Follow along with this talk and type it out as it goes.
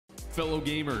Fellow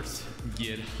gamers,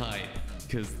 get hype,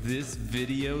 cause this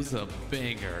video's a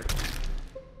banger.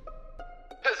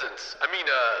 Peasants,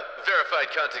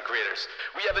 verified content creators,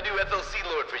 we have a new FLC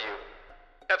lord for you.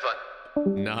 Have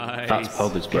fun. Nice. That's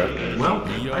Pub's bro.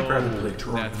 Welcome. Yo, I'd rather play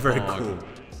Tretch. Very fog. cool.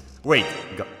 Wait,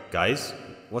 guys,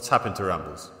 what's happened to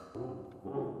Rambles?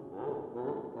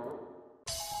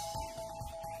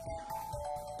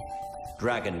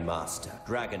 Dragon Master.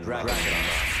 Dragon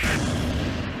Master.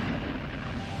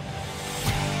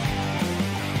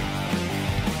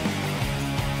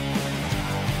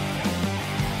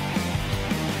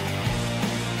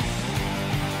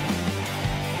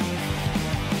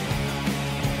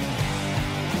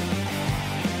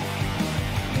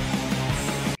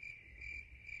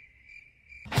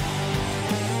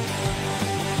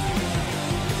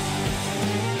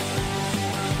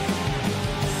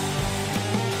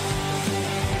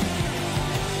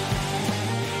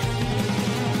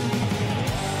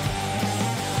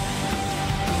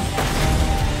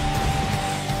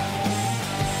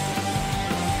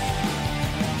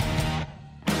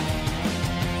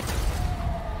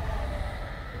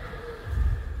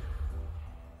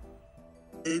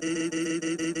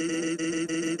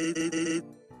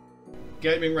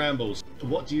 Gaming Rambles,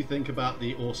 what do you think about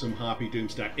the awesome Harpy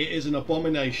Doomstack? It is an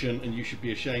abomination and you should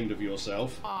be ashamed of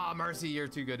yourself. Aw, Mercy, you're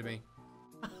too good to me.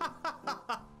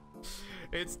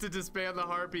 It's to disband the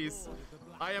Harpies.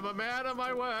 I am a man of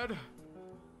my word.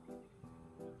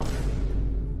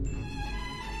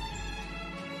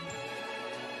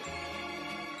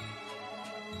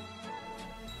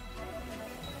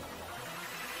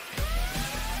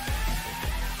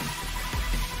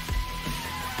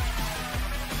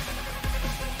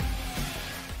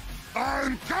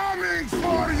 I'm coming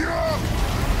for you!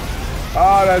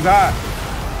 Oh, that's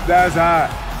hot. That's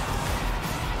hot.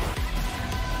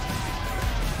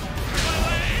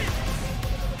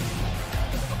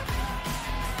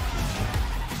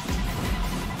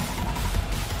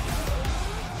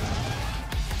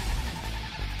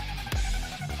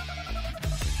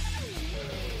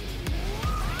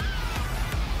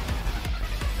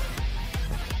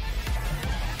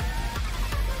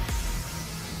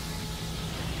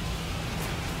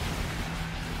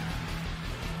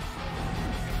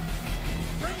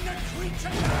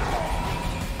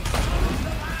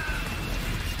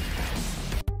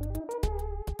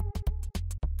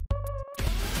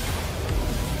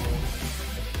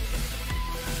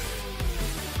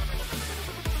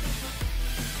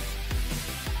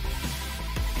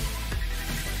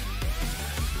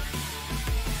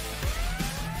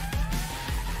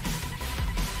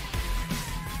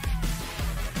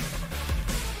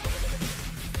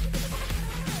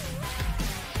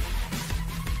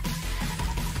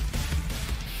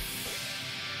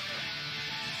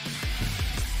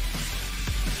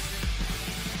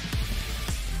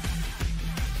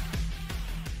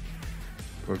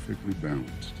 Perfectly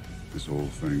balanced, this whole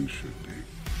thing should be.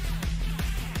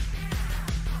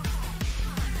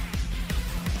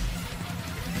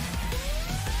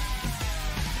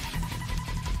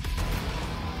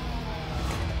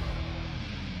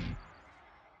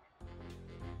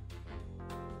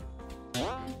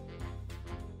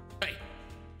 Hey,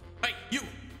 you!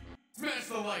 Smash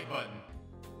the like button.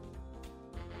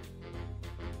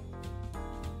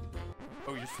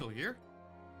 Oh, you're still here?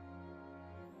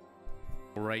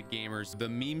 Alright gamers, the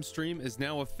meme stream is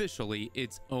now officially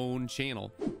its own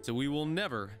channel, so we will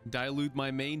never dilute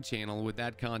my main channel with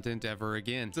that content ever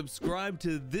again. Subscribe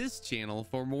to this channel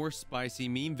for more spicy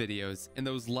meme videos, and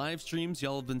those live streams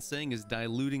y'all have been saying is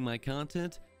diluting my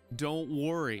content, don't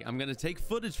worry, I'm gonna take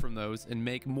footage from those and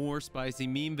make more spicy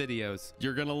meme videos.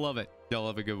 You're gonna love it. Y'all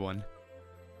have a good one.